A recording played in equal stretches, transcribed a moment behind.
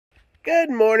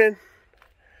Good morning.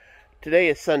 Today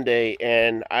is Sunday,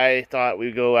 and I thought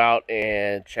we'd go out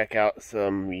and check out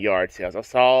some yard sales. I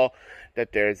saw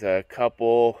that there's a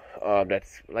couple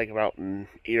that's like around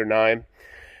 8 or 9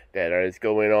 that is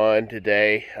going on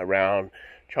today around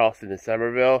Charleston and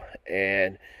Somerville,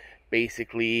 and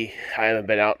basically I haven't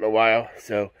been out in a while,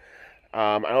 so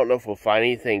I don't know if we'll find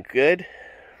anything good,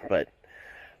 but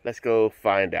let's go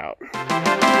find out.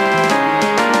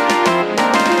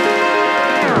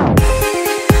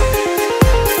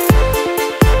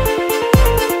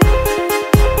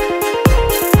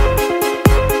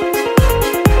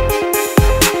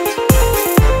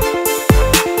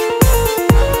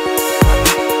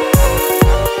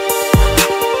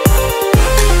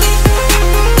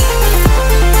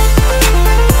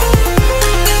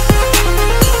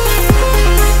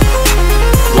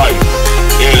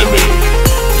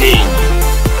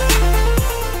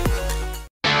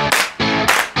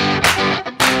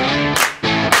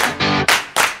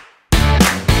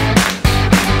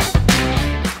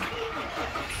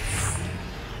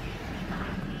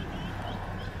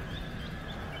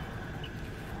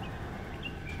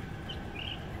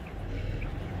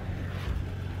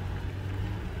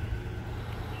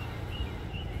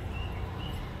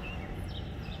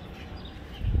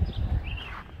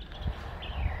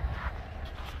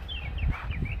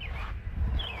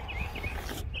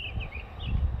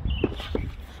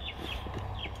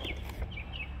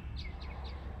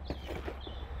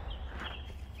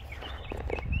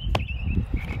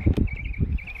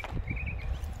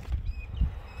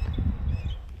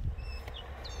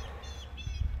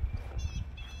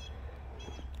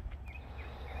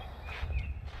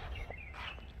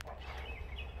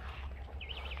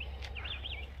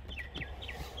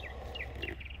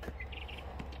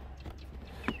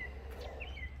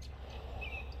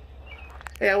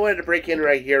 Hey, I wanted to break in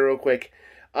right here real quick.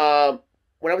 When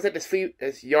I was at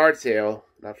this yard sale,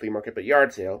 not flea market, but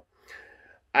yard sale,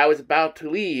 I was about to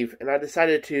leave, and I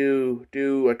decided to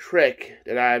do a trick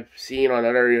that I've seen on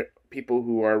other people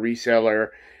who are reseller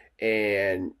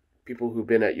and people who've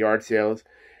been at yard sales,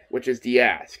 which is the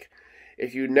ask.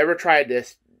 If you never tried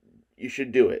this, you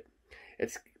should do it.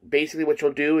 It's basically what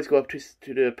you'll do is go up to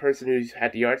the person who's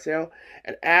at the yard sale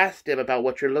and ask them about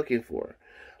what you're looking for.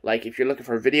 Like, if you're looking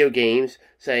for video games,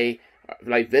 say,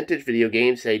 like vintage video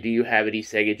games, say, do you have any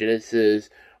Sega Genesis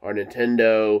or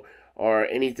Nintendo or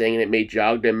anything, and it may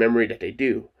jog their memory that they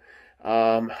do.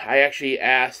 I actually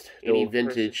asked any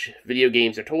vintage video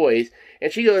games or toys,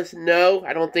 and she goes, no,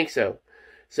 I don't think so.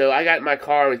 So I got in my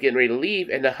car and was getting ready to leave,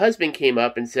 and the husband came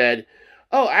up and said,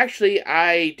 oh, actually,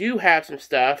 I do have some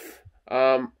stuff.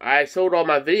 I sold all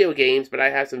my video games, but I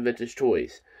have some vintage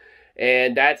toys.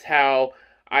 And that's how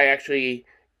I actually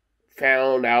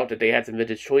found out that they had some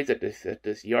vintage toys at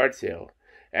this yard sale,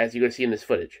 as you're going to see in this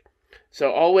footage.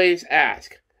 So always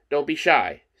ask. Don't be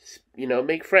shy. You know,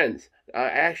 make friends. I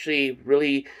actually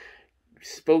really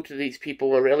spoke to these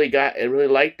people and really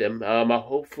liked them.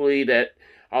 Hopefully that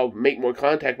I'll make more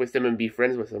contact with them and be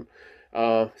friends with them.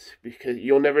 Because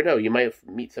you'll never know. You might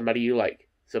meet somebody you like.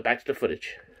 So back to the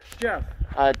footage. Jeff.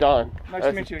 Don. Nice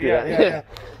to meet you. Yeah.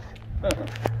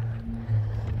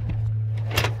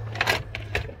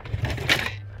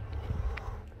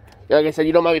 Like I said,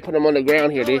 you don't mind me putting them on the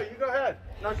ground here, do you? You go ahead.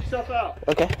 Knock yourself out.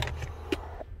 Okay.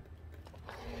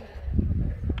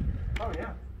 Oh,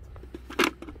 yeah.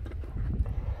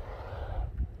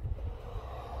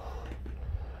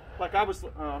 Like I was, oh,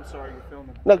 I'm sorry, you're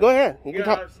filming. No, go ahead. You can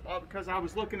talk. Because I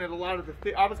was looking at a lot of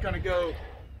the, I was going to go,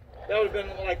 that would have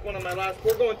been like one of my last,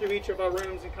 we're going through each of our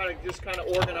rooms and kind of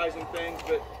organizing things,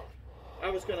 but I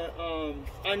was going to,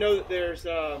 I know that there's,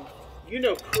 you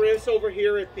know Chris over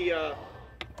here at the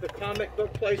comic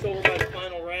book place over by the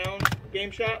Final Round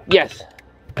game shop? Yes.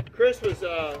 Chris was,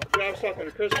 I was talking to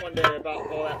Chris one day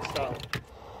about all that stuff.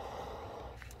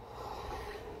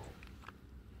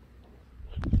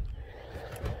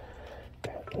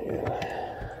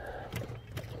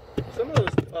 Some of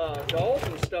those dolls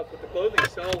and stuff with the clothing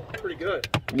sell pretty good.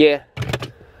 Yeah.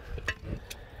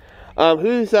 What,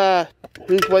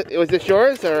 was this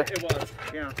yours, or? It was,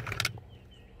 yeah.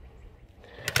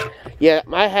 Yeah,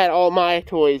 I had all my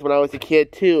toys when I was a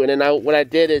kid too, and then what I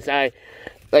did is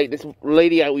like this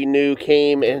lady we knew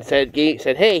came and said,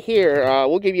 hey, here,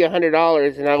 we'll give you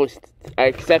 $100, and I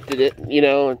accepted it, you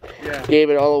know, and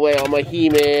gave it all away, all my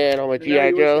He-Man, all my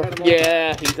G.I. Joe.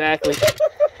 Yeah, exactly.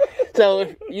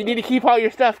 So you need to keep all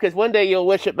your stuff, because one day you'll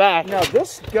wish it back. Now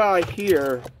this guy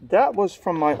here, that was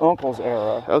from my uncle's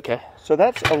era. Okay. So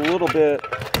that's a little bit.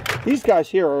 These guys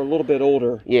here are a little bit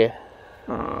older. Yeah.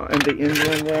 And the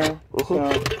Indian there.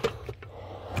 So.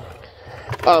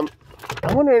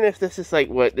 I'm wondering if this is like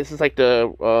what this is like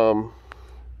the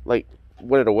like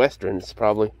one of the westerns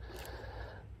probably.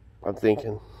 I'm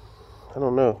thinking. I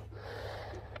don't know.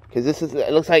 Because this is,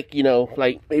 it looks like, you know,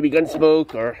 like maybe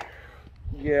Gunsmoke or...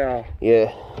 Yeah.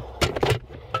 Yeah.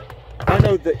 I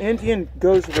know the Indian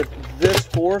goes with this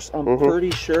horse, I'm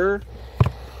pretty sure.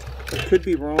 I could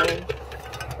be wrong.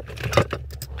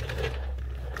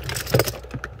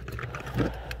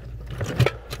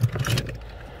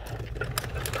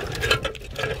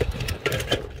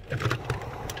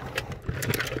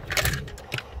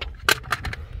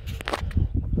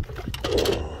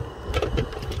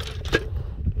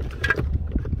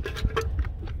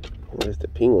 Where's the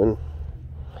penguin?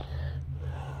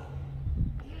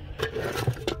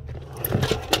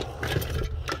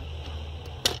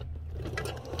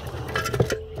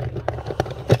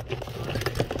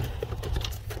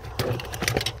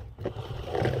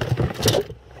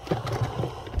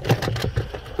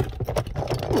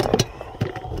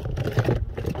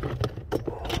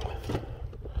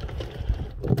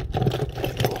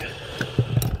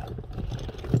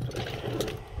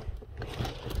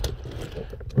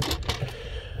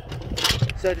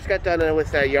 So I just got done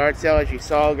with that yard sale, as you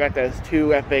saw. Got those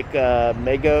two epic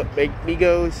Megos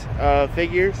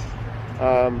figures.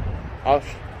 I'll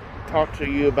talk to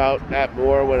you about that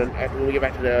more when we get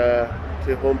back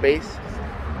to home base.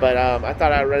 But I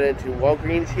thought I'd run into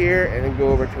Walgreens here and then go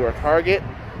over to our Target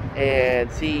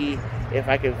and see if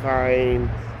I can find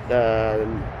the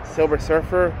Silver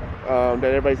Surfer that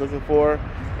everybody's looking for.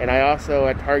 And I also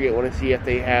at Target want to see if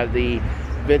they have the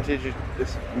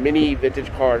this mini vintage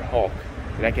card Hulk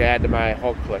that I can add to my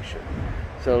Hulk collection.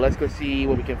 So let's go see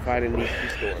what we can find in these two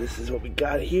stores. This is what we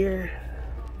got here.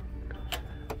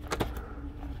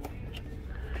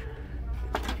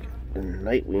 The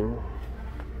Nightwing.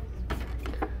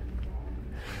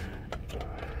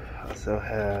 Also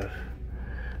have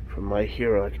from My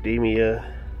Hero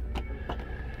Academia.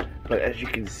 But as you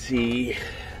can see,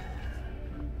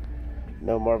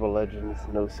 no Marvel Legends,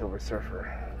 no Silver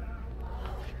Surfer.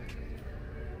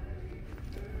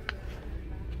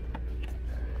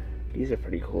 These are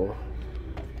pretty cool.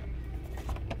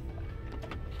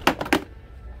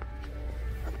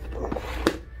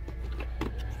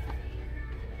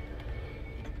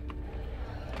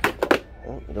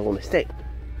 Oh, I don't want to stay.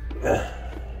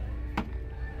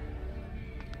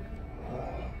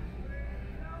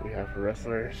 We have for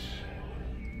wrestlers.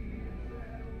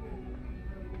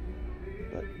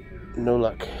 But no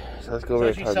luck. So let's go over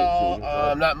to Target. As you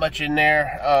saw, not much in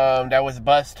there. That was a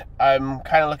bust. I'm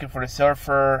kind of looking for the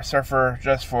Surfer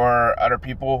just for other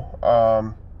people.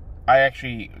 I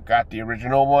actually got the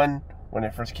original one when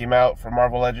it first came out for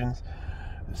Marvel Legends.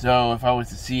 So if I was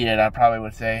to see it, I probably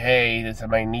would say, hey, does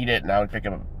somebody need it? And I would pick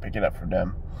it up for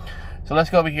them. So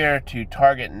let's go over here to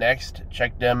Target next,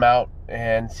 check them out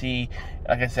and see.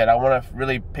 Like I said, I want to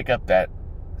really pick up that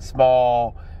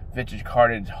small vintage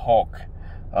carded Hulk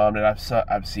that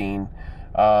I've seen.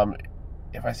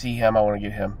 If I see him, I want to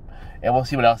get him. And we'll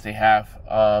see what else they have.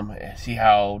 See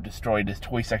how destroyed this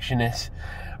toy section is.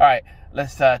 Alright,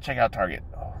 let's check out Target.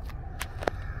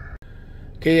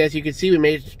 Okay, as you can see, we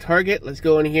made it to Target. Let's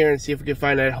go in here and see if we can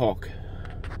find that Hulk.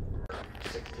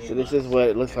 So this is what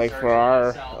it looks like for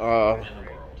our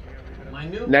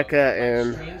NECA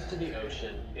and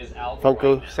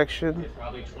Funko section. It's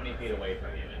probably 20 feet away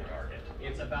from you in Target.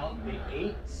 It's about the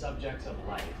 8 subjects of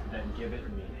life that give it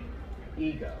meaning.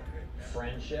 Ego,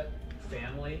 friendship,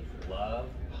 family, love,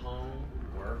 home,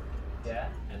 work,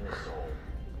 death, and the soul.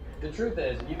 The truth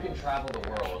is, you can travel the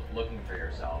world looking for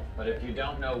yourself, but if you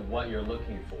don't know what you're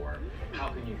looking for, how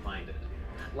can you find it?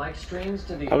 Like streams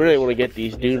to the I really want to get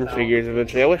these Dune figures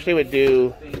eventually. I wish they would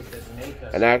do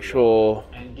an actual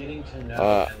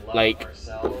like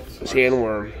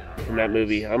sandworm from that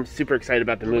movie. I'm super excited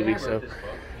about the movie, so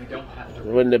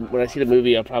when I see the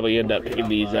movie, I'll probably end up picking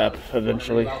these up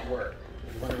eventually. You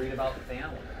want to read about the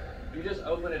family? You just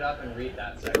open it up and read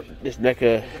that section. This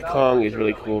NECA Kong is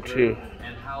really cool too.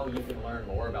 And how you can learn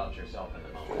more about yourself in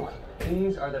the moment.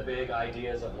 These are the big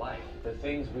ideas of life. The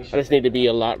things we should. I just need to be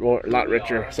a lot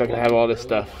richer so I can have all this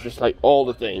stuff, just like all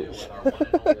the things.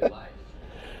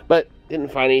 But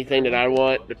didn't find anything that I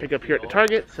want to pick up here at the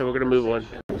Target, so we're gonna move on.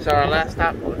 So our last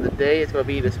stop of the day is gonna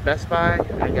be this Best Buy.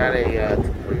 I got a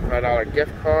 $45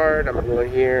 gift card. I'm gonna go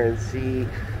in here and see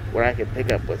what I can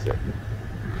pick up with it.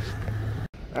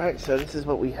 Alright, so this is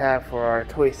what we have for our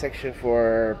toy section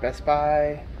for Best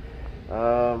Buy.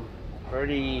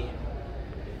 Pretty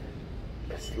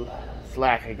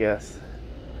slack, I guess.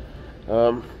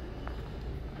 That's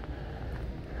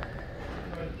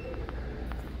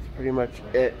pretty much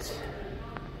it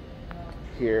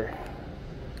here.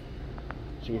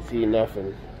 you can see,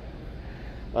 nothing.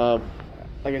 Like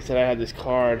I said, I had this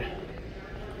card,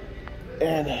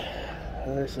 and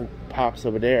there's some pops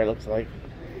over there, it looks like.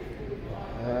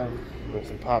 There's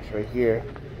some pops right here,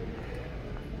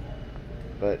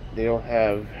 but they don't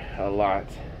have a lot.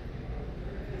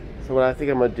 So what I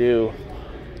think I'm gonna do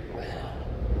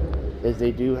is,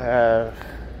 they do have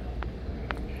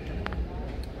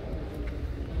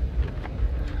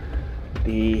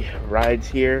the rides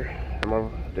here. I'm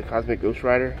on the Cosmic Ghost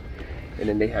Rider, and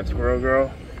then they have Squirrel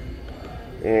Girl,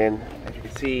 and as you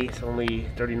can see, it's only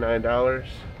 $39.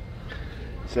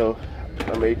 So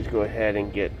I may just go ahead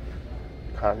and get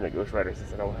Cosmic Ghost Rider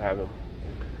since I don't have them.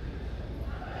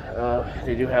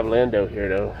 They do have Lando here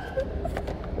though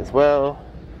as well.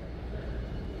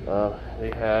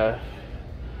 They have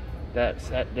that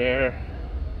set there,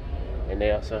 and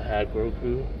they also had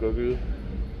Grogu.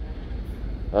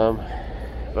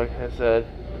 Like I said,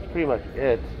 that's pretty much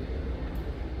it.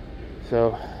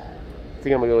 So I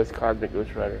think I'm gonna go with Cosmic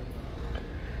Ghost Rider.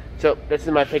 So this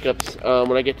is my pickups.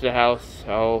 When I get to the house,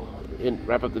 I'll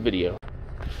wrap up the video.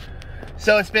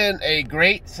 So it's been a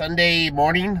great Sunday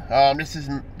morning. This is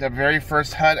the very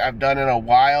first hunt I've done in a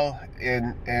while,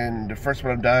 and the first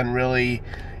one I've done really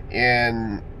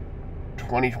in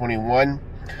 2021.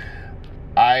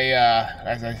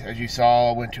 As you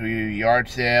saw, went to a yard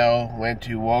sale, went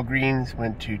to Walgreens,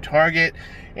 went to Target,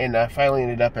 and I finally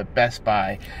ended up at Best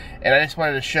Buy. And I just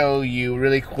wanted to show you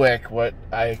really quick what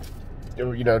I,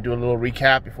 do a little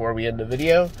recap before we end the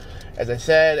video. As I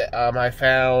said, I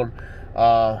found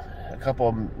a couple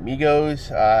of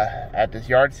Megos at this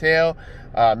yard sale.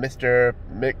 Mr.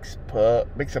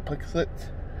 Mix-a-Plixlet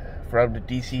from the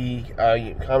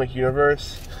DC comic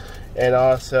universe, and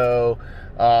also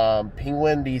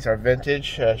Penguin. These are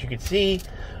vintage, as you can see.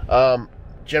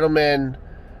 Gentleman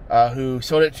who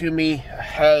sold it to me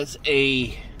has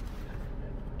he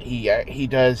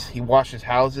washes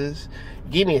houses.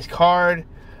 He gave me his card.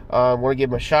 Want to give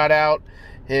him a shout out.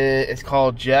 It's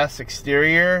called Jeff's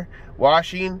Exterior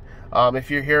Washing.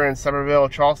 If you're here in Somerville,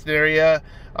 Charleston area,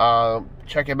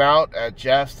 check him out at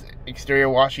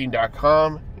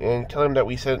jeffsexteriorwashing.com and tell him that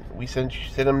we sent you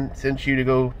to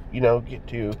go, give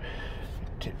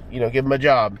him a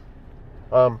job.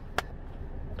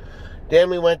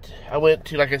 Then I went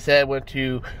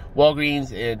to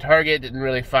Walgreens and Target. Didn't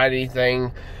really find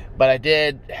anything, but I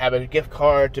did have a gift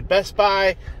card to Best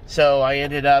Buy, so I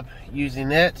ended up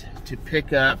using it to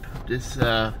pick up this,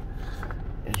 as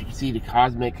you can see, the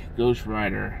Cosmic Ghost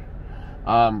Rider.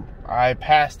 I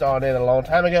passed on it a long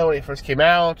time ago when it first came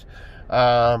out,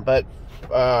 but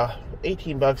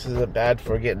 18 bucks isn't bad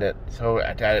for getting it, so I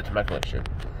had to add it to my collection.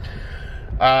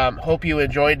 Hope you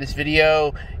enjoyed this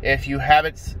video. If you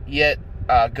haven't yet,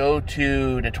 go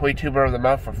to the Toy Tuber of the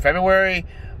Month for February.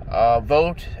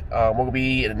 Vote. We'll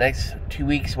be, in the next 2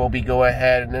 weeks, we'll be go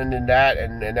ahead and ending that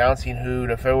and announcing who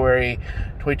the February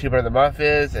Toy Tuber of the Month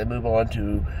is, and move on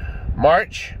to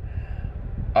March.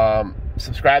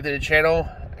 Subscribe to the channel.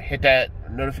 Hit that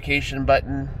notification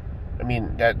button.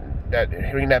 Ring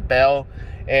that bell,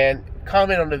 and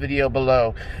comment on the video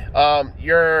below.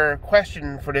 Your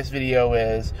question for this video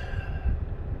is,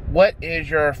 what is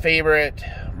your favorite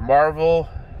Marvel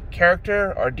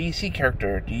character or DC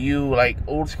character? Do you like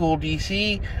old school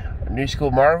DC or new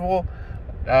school Marvel?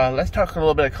 Let's talk a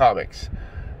little bit of comics.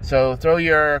 So throw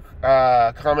your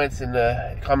comments in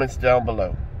the comments down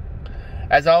below.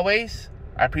 As always,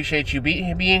 I appreciate you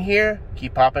being here.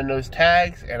 Keep popping those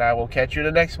tags, and I will catch you in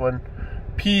the next one.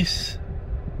 Peace.